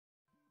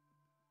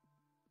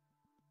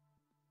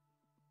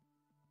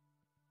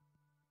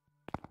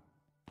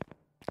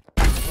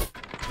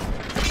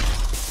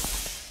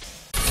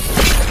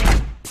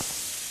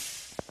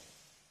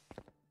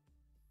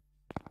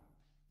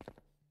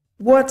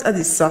What a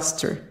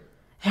disaster!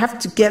 I have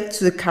to get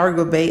to the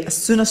cargo bay as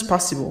soon as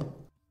possible.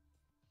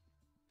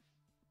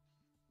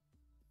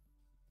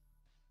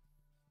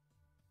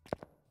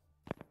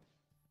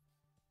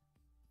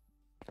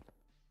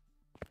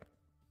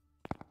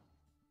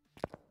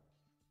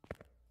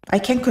 I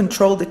can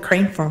control the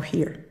crane from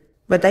here,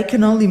 but I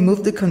can only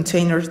move the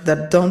containers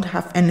that don't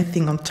have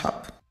anything on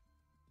top.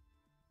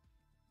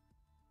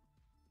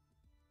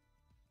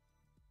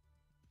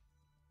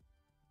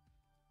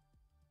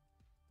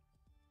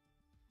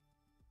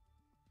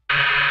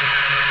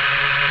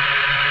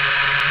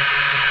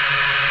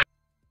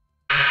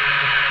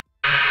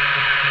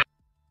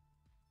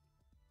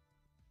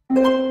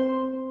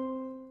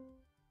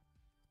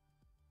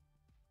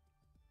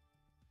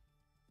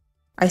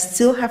 I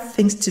still have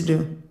things to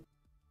do.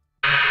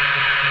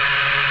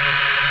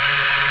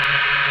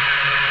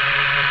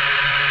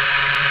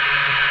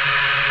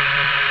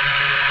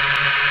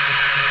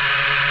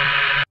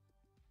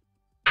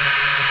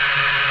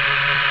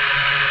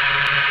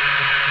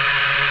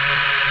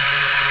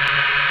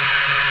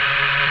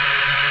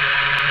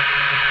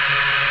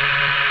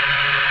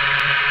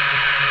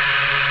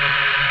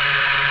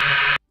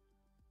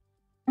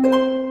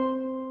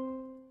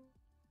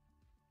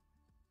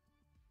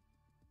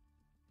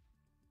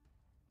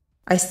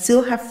 I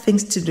still have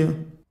things to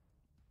do.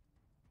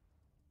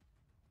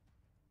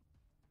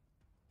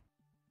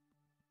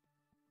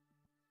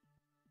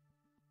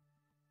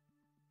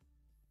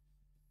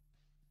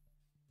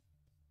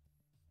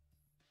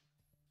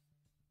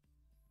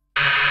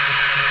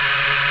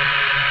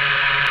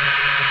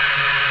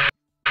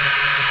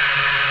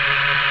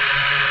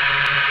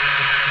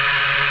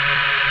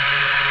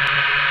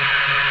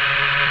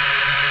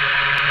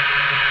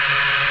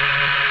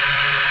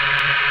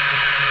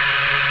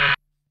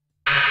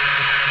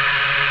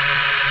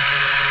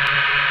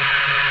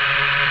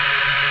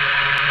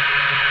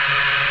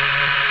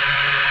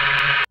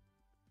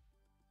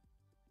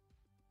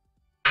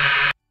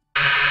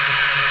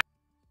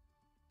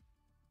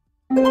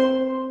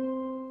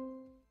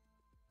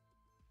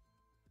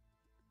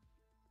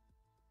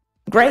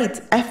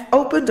 Great! I've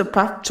opened a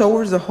path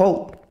towards the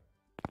hole.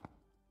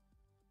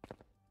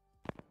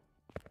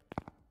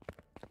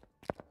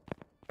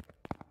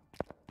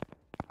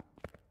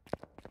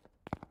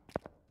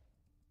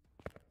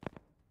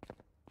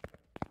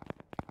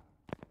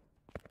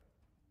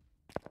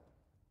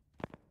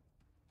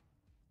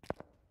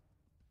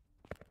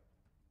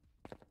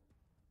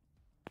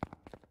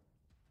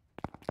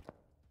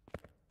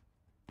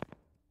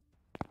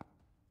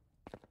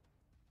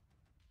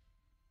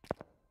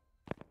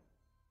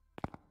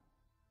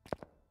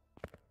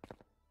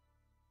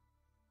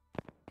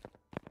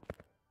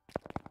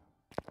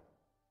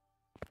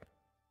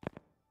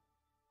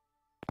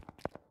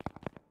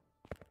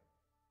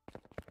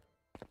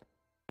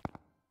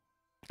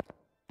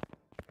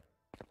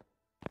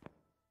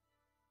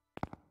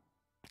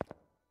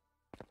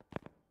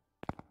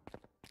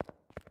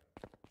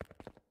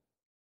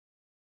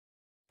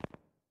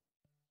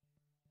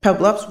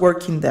 Pavlov's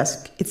working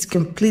desk. It's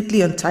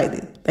completely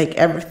untidy, like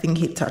everything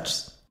he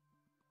touches.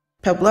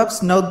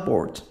 Pavlov's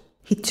noteboard.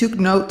 He took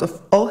note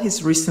of all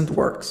his recent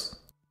works.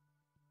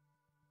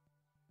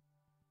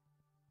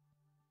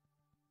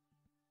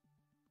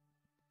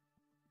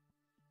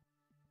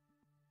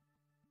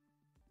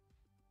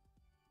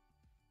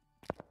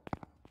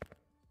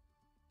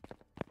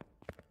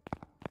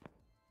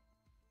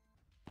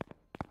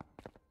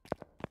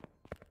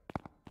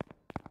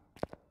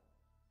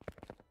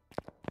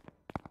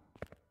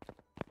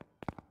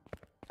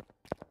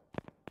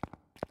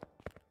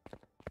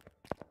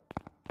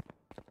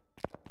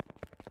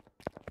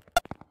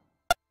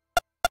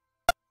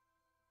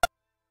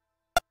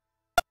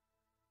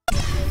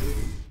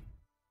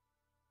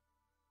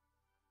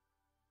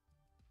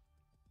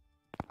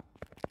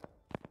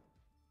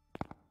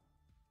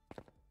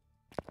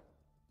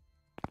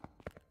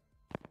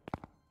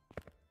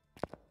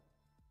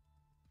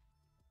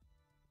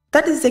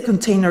 That is the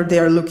container they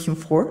are looking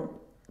for.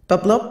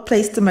 Pavlov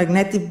placed a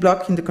magnetic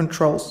block in the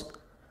controls.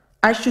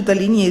 I should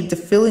alignate the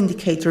field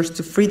indicators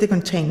to free the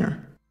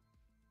container.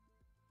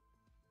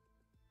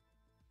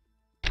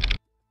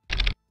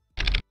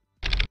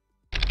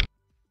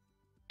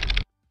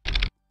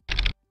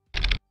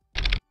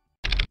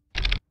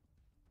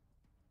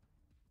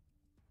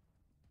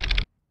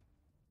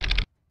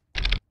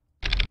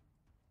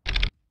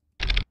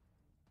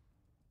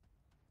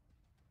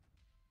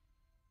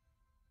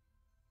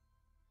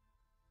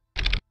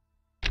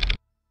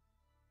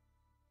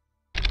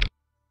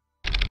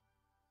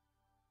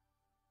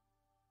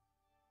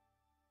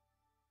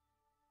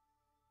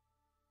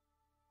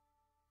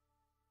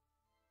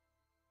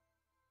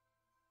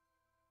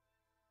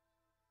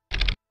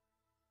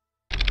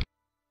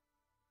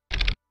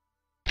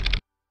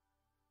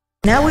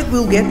 Now it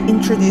will get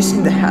introduced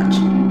in the hatch.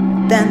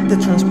 Then the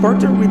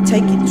transporter will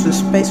take it to the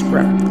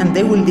spacecraft and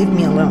they will leave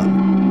me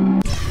alone.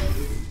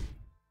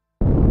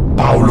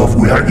 Pavlov,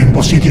 we are in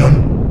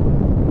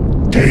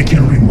position.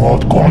 Taking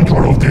remote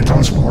control of the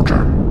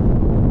transporter.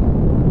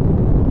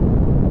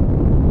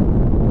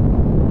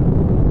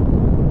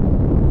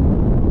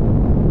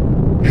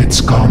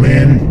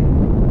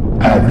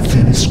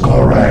 Everything is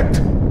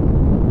correct.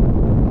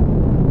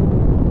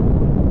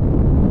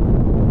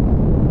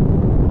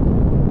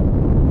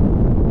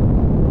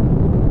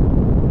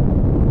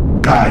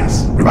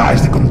 Guys,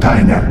 revise the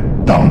container.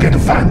 Don't get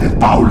offended,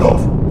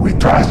 Pavlov. We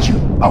trust you,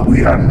 but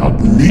we are not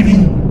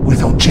leaving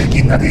without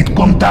checking that it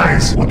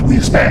contains what we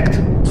expect.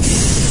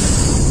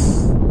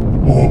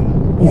 Oh,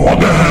 what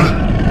the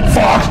hell?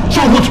 Fuck!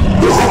 Shoot!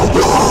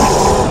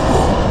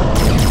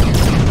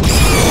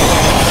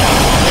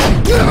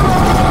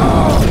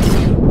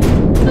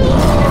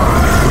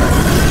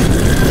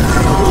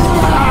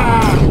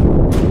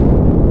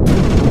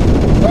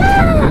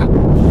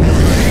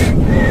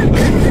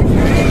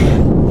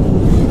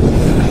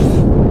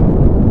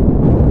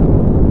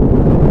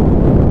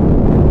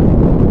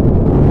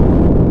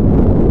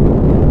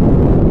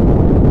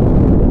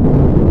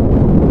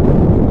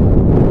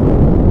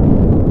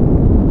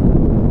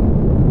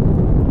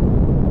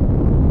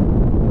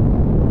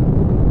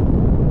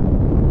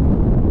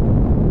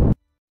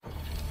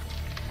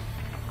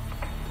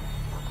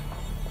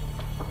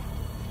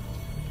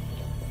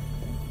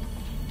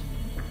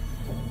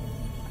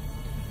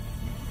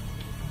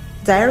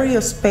 Diary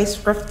of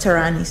Spacecraft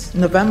Taranis,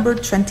 November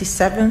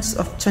 27th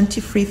of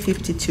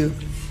 2352.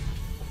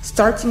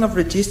 Starting of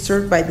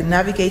register by the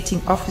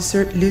navigating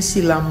officer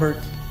Lucy Lambert.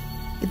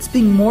 It's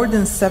been more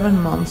than 7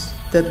 months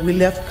that we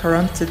left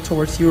Caronte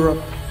towards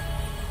Europe.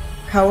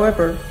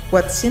 However,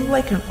 what seemed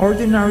like an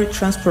ordinary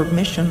transport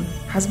mission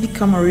has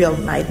become a real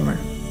nightmare.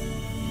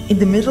 In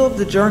the middle of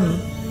the journey,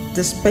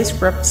 the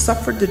spacecraft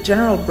suffered the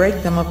general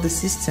breakdown of the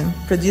system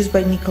produced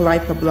by Nikolai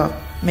Pavlov,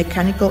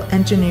 mechanical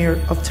engineer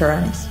of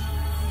Taranis.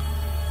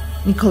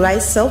 Nikolai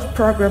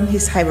self-programmed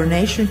his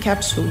hibernation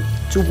capsule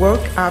to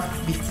work up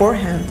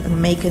beforehand and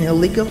make an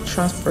illegal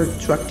transfer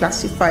to a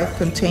classified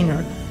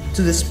container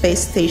to the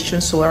space station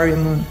Solaria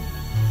Moon,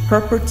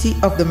 property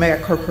of the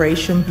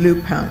megacorporation Blue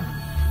Pound.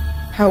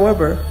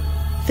 However,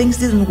 things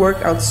didn't work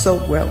out so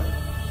well,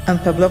 and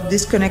Pavlov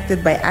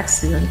disconnected by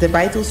accident the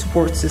vital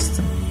support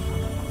system.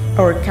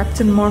 Our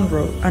Captain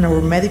Monroe and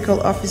our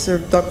medical officer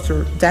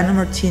Dr. Dana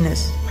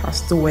Martinez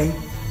passed away.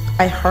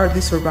 I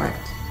hardly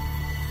survived.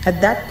 At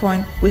that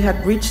point, we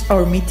had reached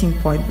our meeting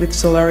point with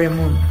Solaria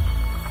Moon,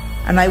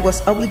 and I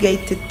was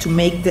obligated to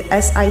make the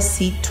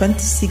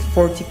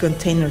SIC-2640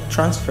 container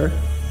transfer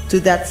to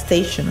that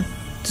station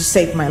to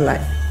save my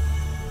life.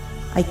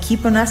 I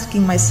keep on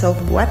asking myself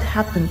what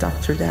happened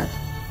after that.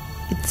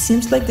 It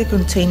seems like the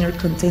container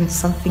contained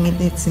something in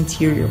its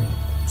interior,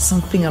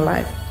 something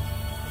alive.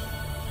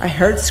 I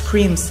heard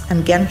screams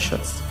and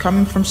gunshots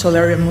coming from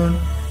Solaria Moon,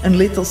 and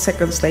little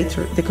seconds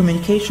later, the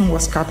communication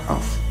was cut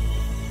off.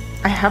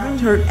 I haven't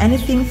heard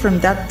anything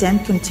from that damn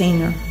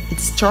container,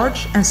 its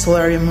charge and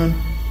Solaria Moon.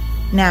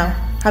 Now,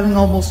 having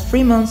almost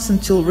 3 months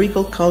until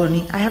Regal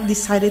Colony, I have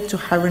decided to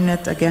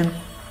hibernate again,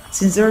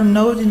 since there are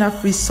not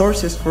enough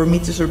resources for me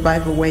to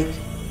survive awake.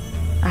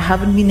 I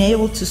haven't been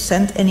able to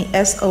send any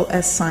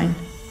SOS sign.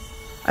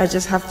 I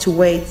just have to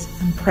wait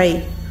and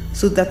pray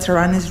so that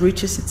Taranis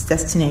reaches its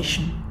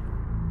destination.